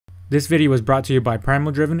This video was brought to you by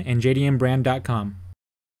Primal and JDMbrand.com.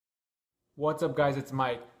 What's up guys, it's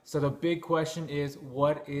Mike. So the big question is,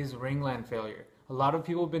 what is Ringland failure? A lot of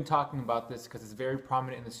people have been talking about this because it's very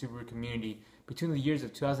prominent in the Subaru community between the years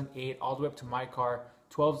of 2008 all the way up to my car,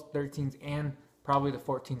 12s, 13s, and probably the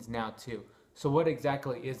 14s now too. So what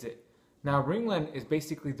exactly is it? Now Ringland is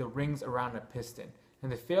basically the rings around a piston, and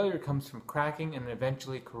the failure comes from cracking and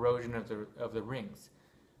eventually corrosion of the rings.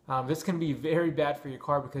 This can be very bad for your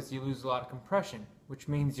car because you lose a lot of compression, which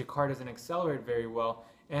means your car doesn't accelerate very well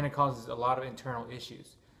and it causes a lot of internal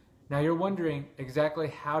issues. Now you're wondering exactly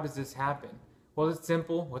how does this happen? Well, it's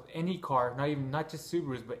simple. With any car, not just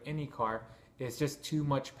Subarus, but any car, it's just too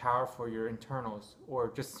much power for your internals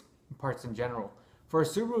or just parts in general. For a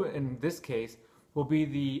Subaru in this case will be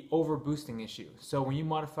the over boosting issue. So when you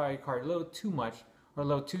modify your car a little too much or a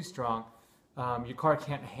little too strong, your car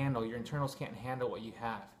can't handle, your internals can't handle what you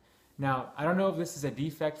have. Now, I don't know if this is a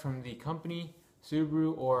defect from the company,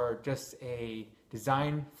 Subaru, or just a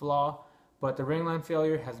design flaw, but the Ringland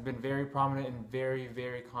failure has been very prominent and very,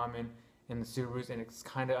 very common in the Subarus, and it's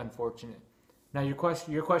kind of unfortunate. Now, your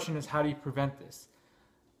question is, how do you prevent this?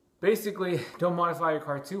 Basically, don't modify your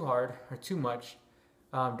car too hard or too much.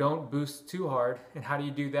 Don't boost too hard. And how do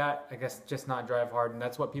you do that? I guess just not drive hard, and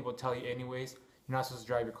that's what people tell you anyways. You're not supposed to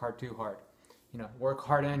drive your car too hard. You know, work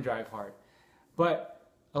hard and drive hard. But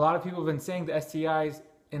a lot of people have been saying the STIs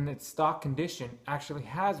in its stock condition actually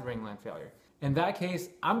has Ringland failure. In that case,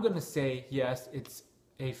 I'm going to say yes, it's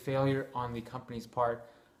a failure on the company's part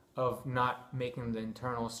of not making the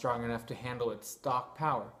internals strong enough to handle its stock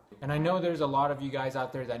power. And I know there's a lot of you guys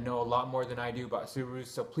out there that know a lot more than I do about Subarus,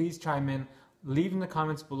 so please chime in, leave in the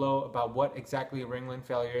comments below about what exactly Ringland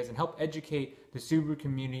failure is, and help educate the Subaru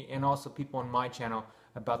community and also people on my channel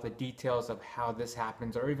about the details of how this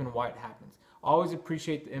happens or even why it happens. Always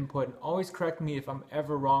appreciate the input, and always correct me if I'm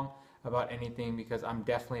ever wrong about anything, because I'm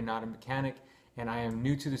definitely not a mechanic and I am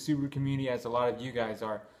new to the Subaru community, as a lot of you guys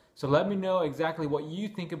are. So let me know exactly what you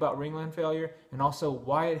think about Ringland failure and also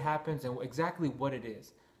why it happens and exactly what it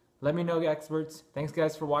is. Let me know, experts. Thanks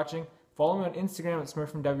guys for watching. Follow me on Instagram at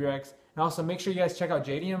Smurfinwrx, and also make sure you guys check out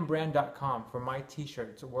JDMbrand.com for my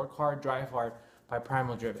t-shirts, Work Hard, Drive Hard by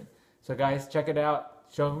Primal. So guys, check it out.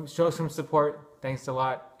 Show some support. Thanks a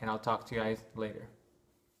lot, and I'll talk to you guys later.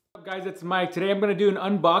 What's up guys, it's Mike. Today I'm going to do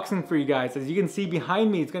an unboxing for you guys. As you can see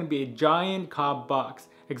behind me, it's going to be a giant Cobb box.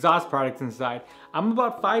 Exhaust products inside. I'm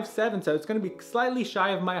about 5'7", so it's going to be slightly shy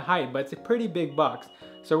of my height, but it's a pretty big box.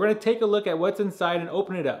 So we're going to take a look at what's inside and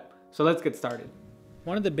open it up. So let's get started.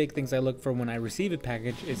 One of the big things I look for when I receive a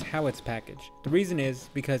package is how it's packaged. The reason is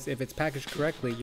because if it's packaged correctly,